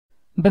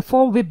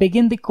Before we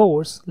begin the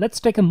course, let's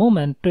take a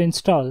moment to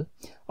install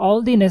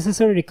all the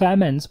necessary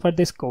requirements for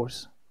this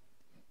course.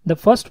 The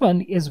first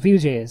one is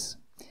Viewjs,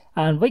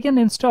 and we can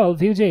install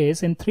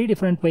Viewjs in 3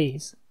 different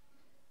ways.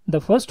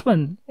 The first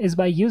one is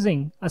by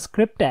using a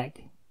script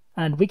tag,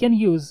 and we can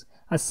use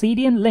a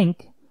CDN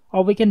link,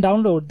 or we can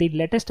download the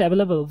latest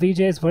available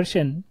VueJS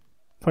version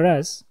for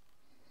us.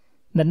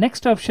 The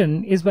next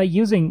option is by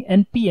using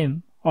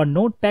npm or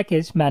Node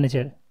Package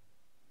Manager.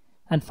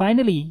 And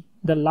finally,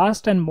 the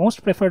last and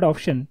most preferred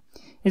option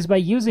is by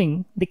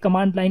using the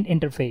command line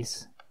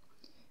interface.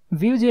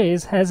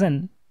 VueJS has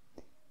an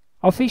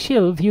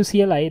official Vue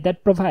CLI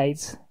that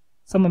provides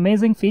some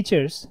amazing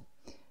features,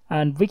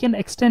 and we can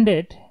extend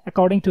it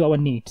according to our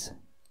needs.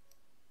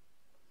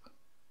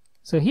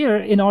 So here,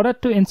 in order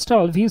to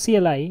install Vue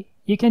CLI,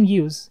 you can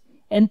use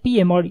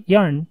npm or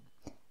yarn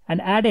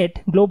and add it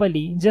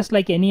globally just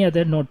like any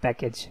other node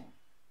package.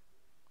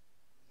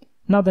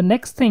 Now the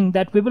next thing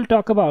that we will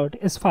talk about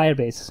is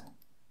Firebase.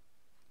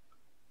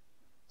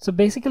 So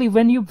basically,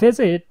 when you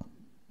visit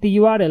the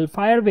URL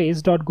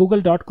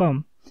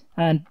firebase.google.com,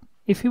 and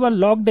if you are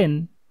logged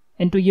in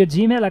into your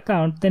Gmail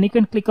account, then you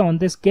can click on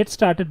this Get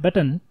Started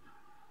button.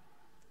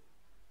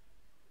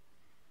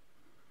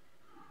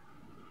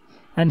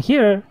 And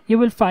here you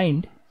will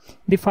find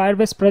the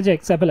Firebase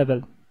projects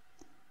available.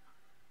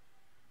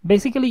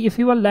 Basically, if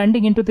you are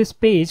landing into this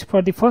page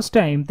for the first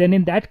time, then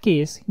in that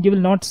case you will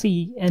not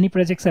see any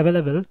projects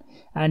available,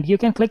 and you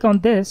can click on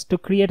this to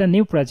create a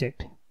new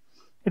project.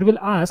 It will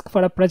ask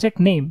for a project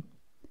name.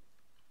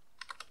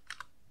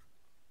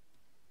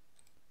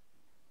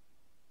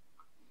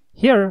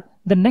 Here,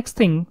 the next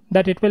thing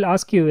that it will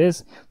ask you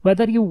is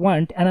whether you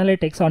want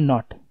analytics or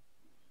not.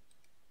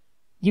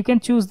 You can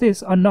choose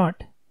this or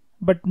not,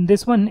 but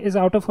this one is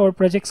out of our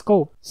project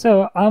scope,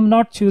 so I'm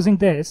not choosing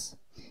this.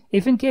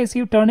 If in case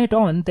you turn it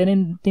on, then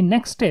in the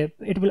next step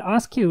it will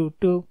ask you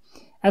to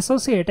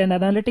associate an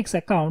analytics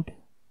account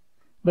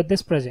with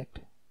this project.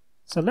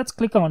 So let's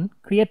click on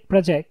Create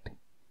Project.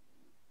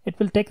 It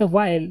will take a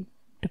while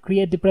to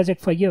create the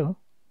project for you.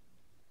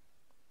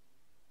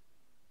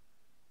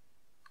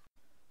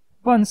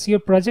 Once your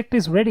project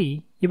is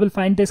ready, you will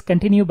find this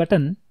Continue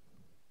button,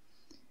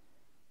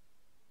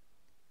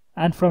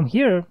 and from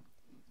here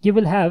you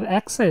will have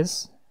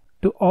access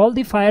to all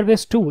the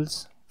Firebase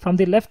tools from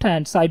the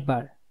left-hand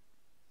sidebar.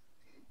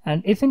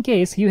 And if in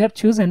case you have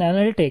chosen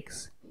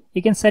analytics,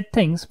 you can set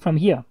things from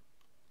here.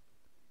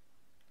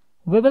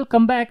 We will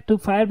come back to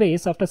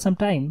Firebase after some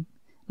time.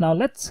 Now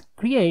let's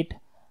create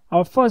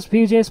our first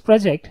VueJS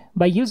project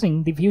by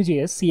using the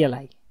VueJS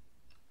CLI.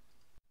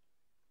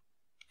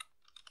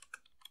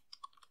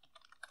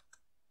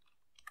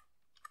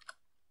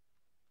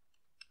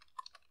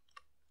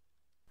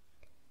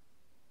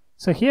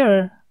 So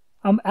here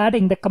I'm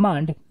adding the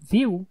command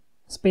vue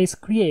space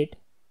create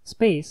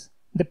space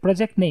the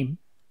project name.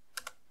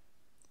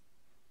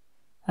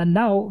 And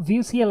now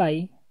Vue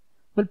CLI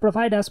will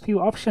provide us few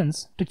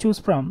options to choose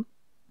from.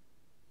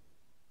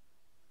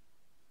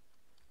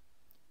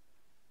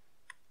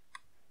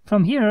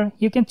 From here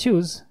you can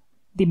choose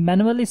the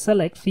manually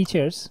select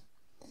features,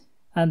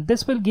 and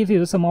this will give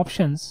you some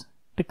options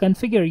to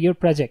configure your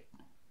project.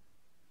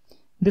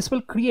 This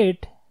will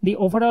create the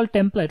overall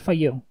template for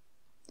you.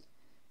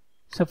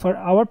 So for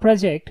our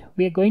project,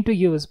 we are going to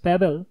use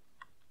Babel,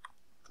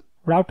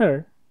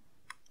 router,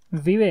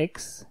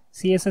 Vuex,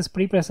 CSS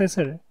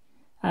preprocessor,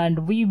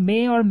 and we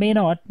may or may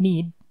not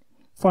need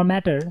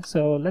formatter,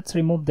 so let's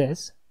remove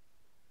this.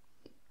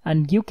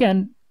 And you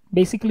can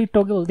basically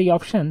toggle the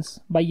options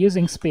by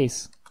using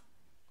space.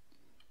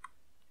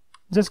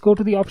 Just go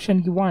to the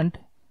option you want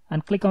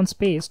and click on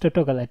space to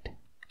toggle it.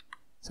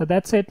 So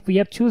that's it, we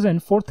have chosen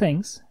 4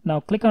 things.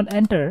 Now click on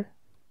enter.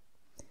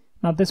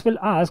 Now this will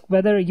ask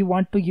whether you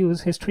want to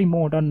use history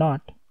mode or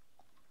not.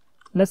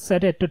 Let's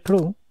set it to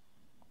true.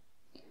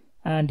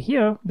 And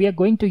here we are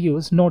going to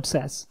use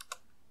Node.js.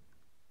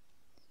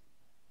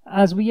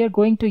 As we are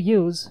going to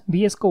use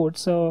VS Code,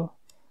 so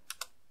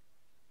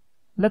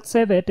let's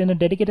save it in a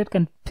dedicated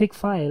config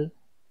file.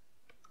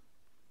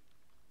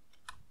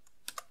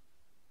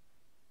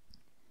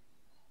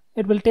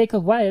 It will take a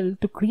while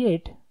to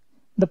create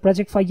the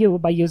project for you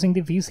by using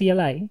the Vue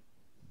CLI.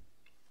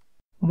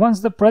 Once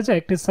the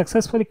project is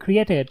successfully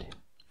created,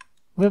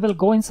 we will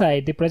go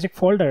inside the project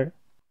folder,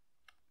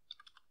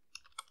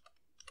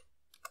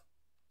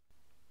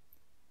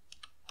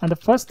 and the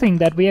first thing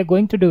that we are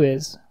going to do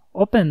is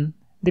open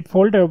the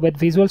folder with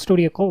Visual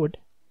Studio Code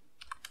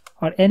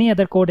or any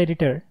other code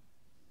editor.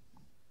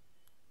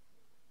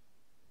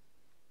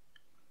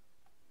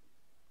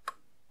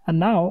 And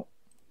now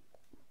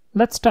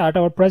let's start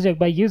our project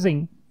by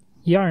using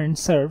yarn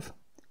serve,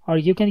 or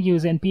you can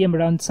use npm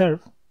run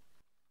serve.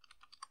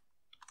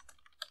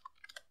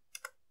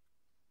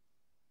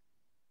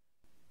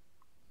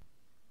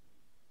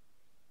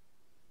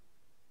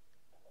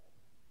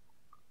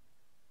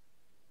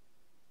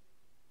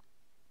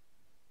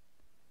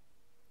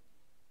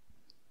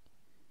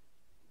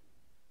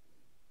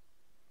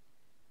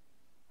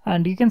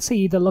 And you can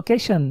see the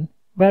location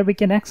where we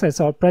can access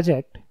our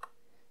project.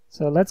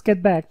 So let's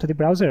get back to the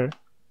browser.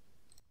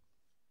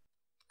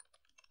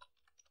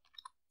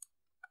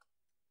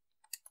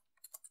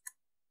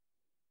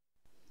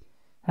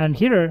 And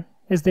here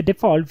is the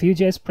default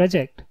VueJS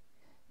project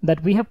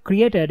that we have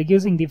created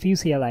using the Vue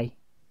CLI.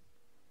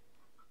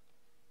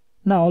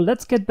 Now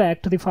let's get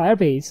back to the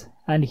Firebase,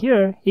 and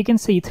here you can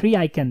see three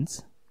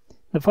icons.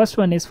 The first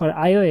one is for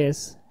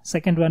iOS,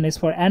 second one is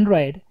for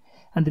Android,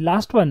 and the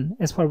last one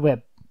is for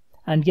web.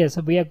 And yes,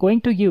 we are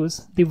going to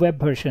use the web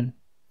version.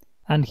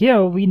 And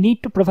here we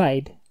need to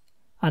provide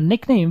a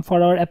nickname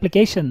for our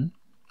application.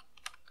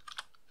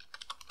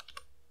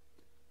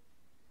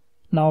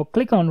 Now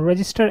click on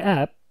Register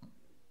App.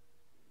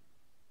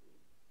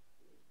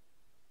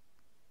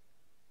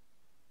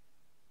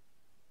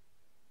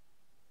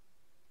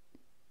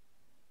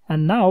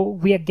 And now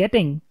we are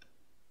getting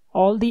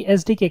all the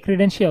SDK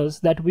credentials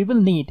that we will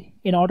need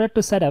in order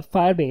to set up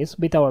Firebase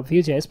with our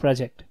VueJS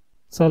project.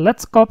 So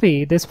let's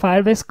copy this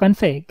Firebase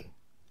config.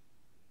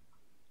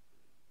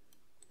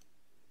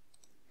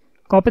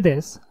 Copy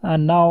this,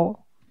 and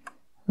now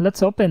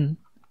let's open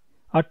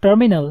our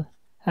terminal.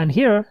 And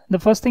here the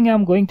first thing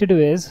I'm going to do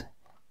is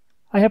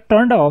I have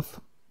turned off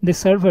the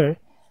server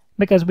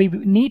because we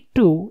need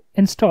to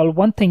install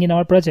one thing in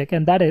our project,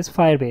 and that is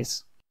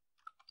Firebase.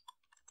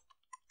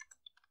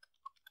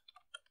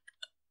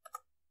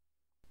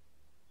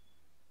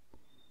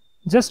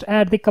 Just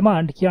add the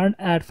command yarn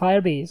add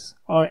firebase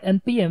or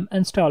npm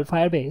install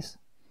firebase.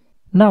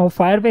 Now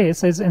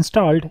Firebase is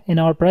installed in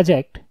our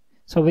project,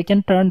 so we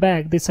can turn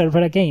back the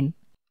server again.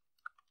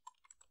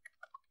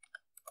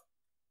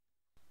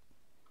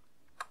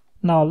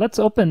 Now let's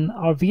open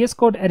our VS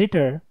Code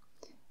editor,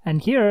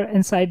 and here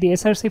inside the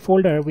src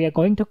folder we are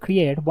going to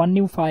create one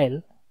new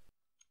file,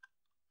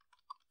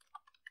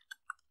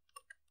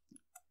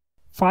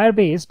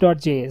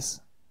 firebase.js,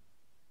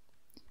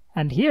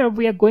 and here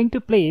we are going to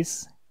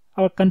place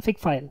our config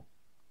file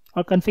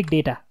or config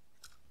data.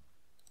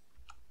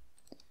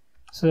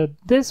 So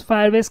this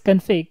Firebase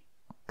config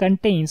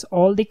contains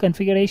all the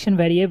configuration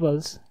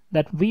variables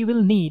that we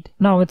will need.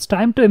 Now it's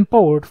time to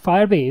import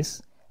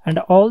Firebase and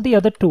all the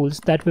other tools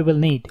that we will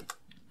need.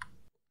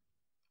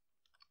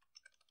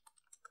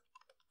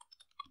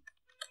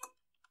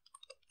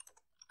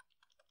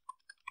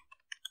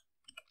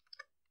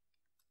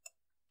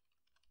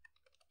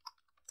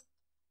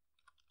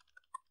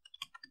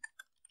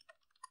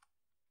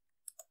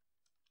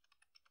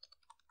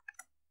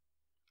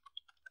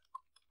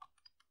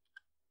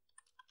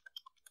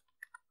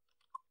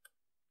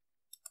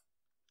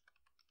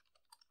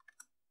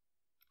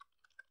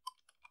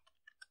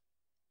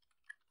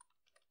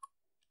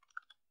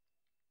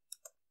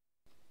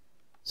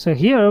 So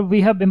here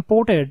we have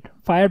imported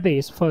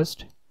Firebase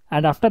first,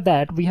 and after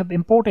that we have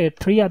imported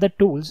three other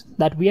tools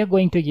that we are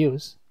going to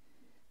use.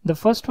 The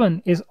first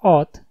one is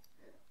auth,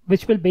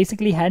 which will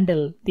basically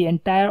handle the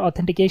entire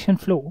authentication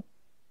flow.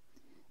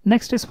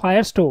 Next is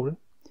firestore,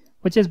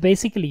 which is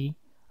basically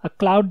a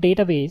cloud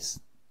database,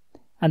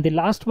 and the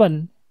last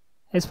one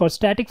is for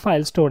static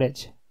file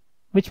storage,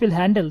 which will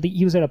handle the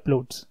user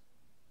uploads.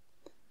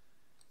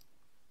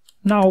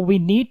 Now we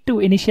need to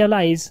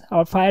initialize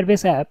our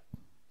Firebase app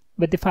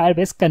with the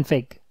Firebase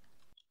config.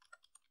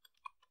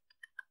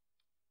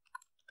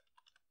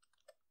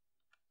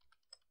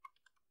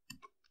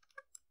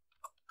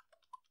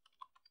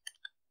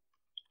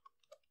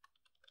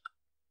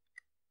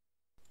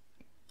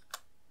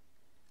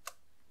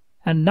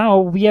 And now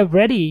we are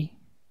ready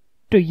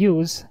to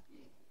use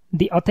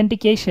the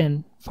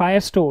authentication,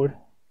 firestore,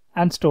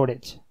 and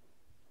storage.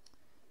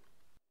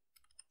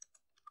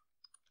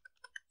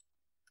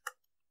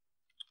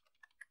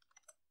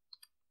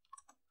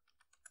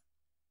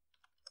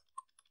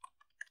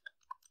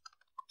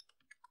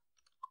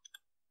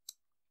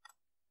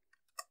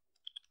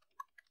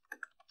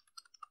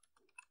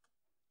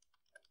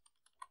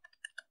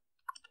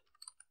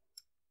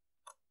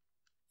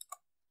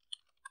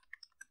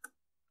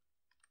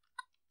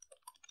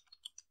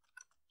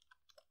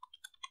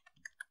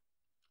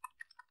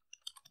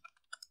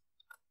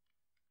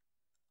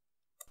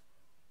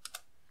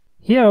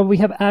 Here we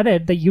have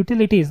added the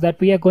utilities that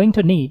we are going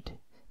to need.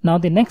 Now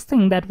the next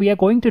thing that we are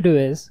going to do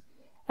is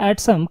add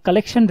some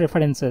collection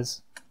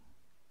references.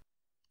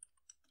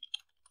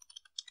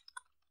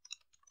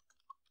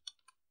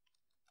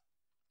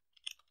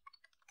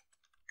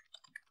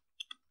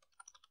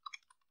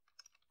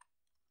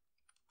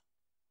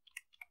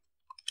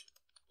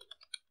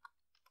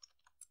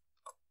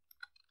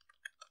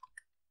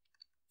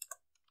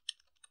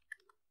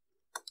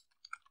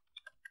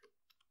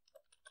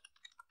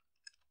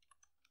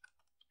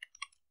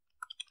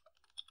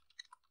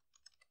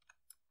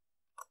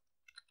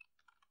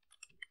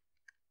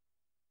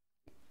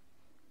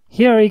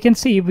 Here you can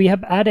see we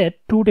have added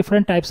two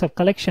different types of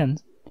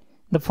collections.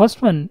 The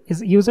first one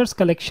is users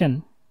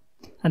collection,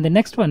 and the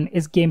next one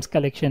is games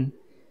collection.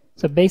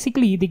 So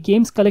basically the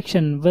games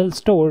collection will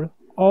store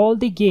all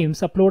the games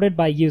uploaded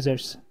by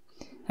users.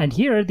 And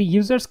here the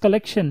users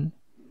collection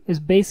is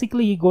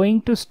basically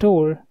going to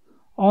store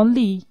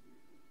only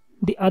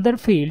the other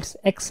fields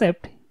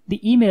except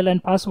the email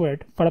and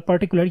password for a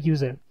particular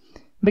user.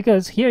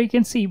 Because here you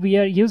can see we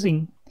are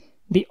using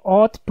the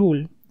auth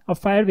tool of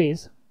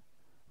Firebase,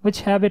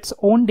 which have its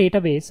own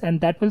database,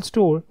 and that will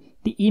store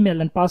the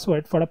email and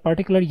password for a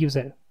particular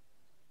user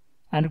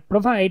and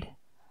provide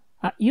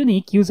a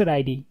unique user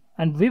ID.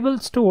 And we will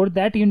store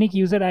that unique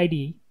user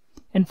ID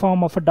in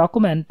form of a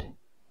document,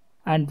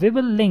 and we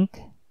will link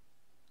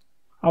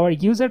our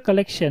user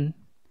collection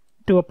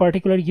to a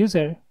particular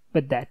user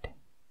with that.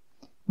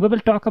 We will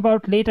talk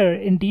about later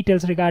in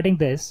details regarding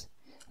this.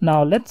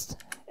 Now let's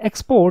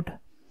export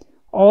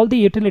all the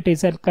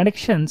utilities and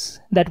connections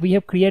that we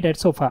have created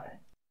so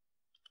far.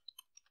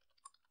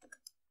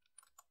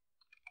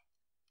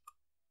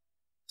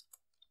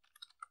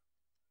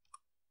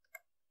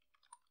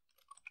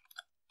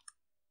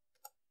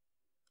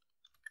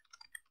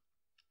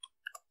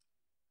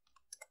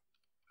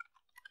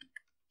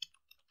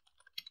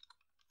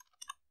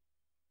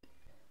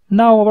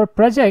 Now our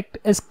project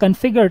is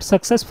configured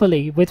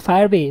successfully with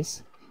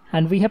Firebase,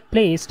 and we have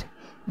placed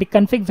the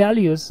config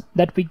values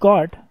that we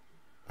got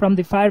from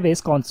the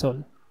Firebase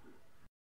console.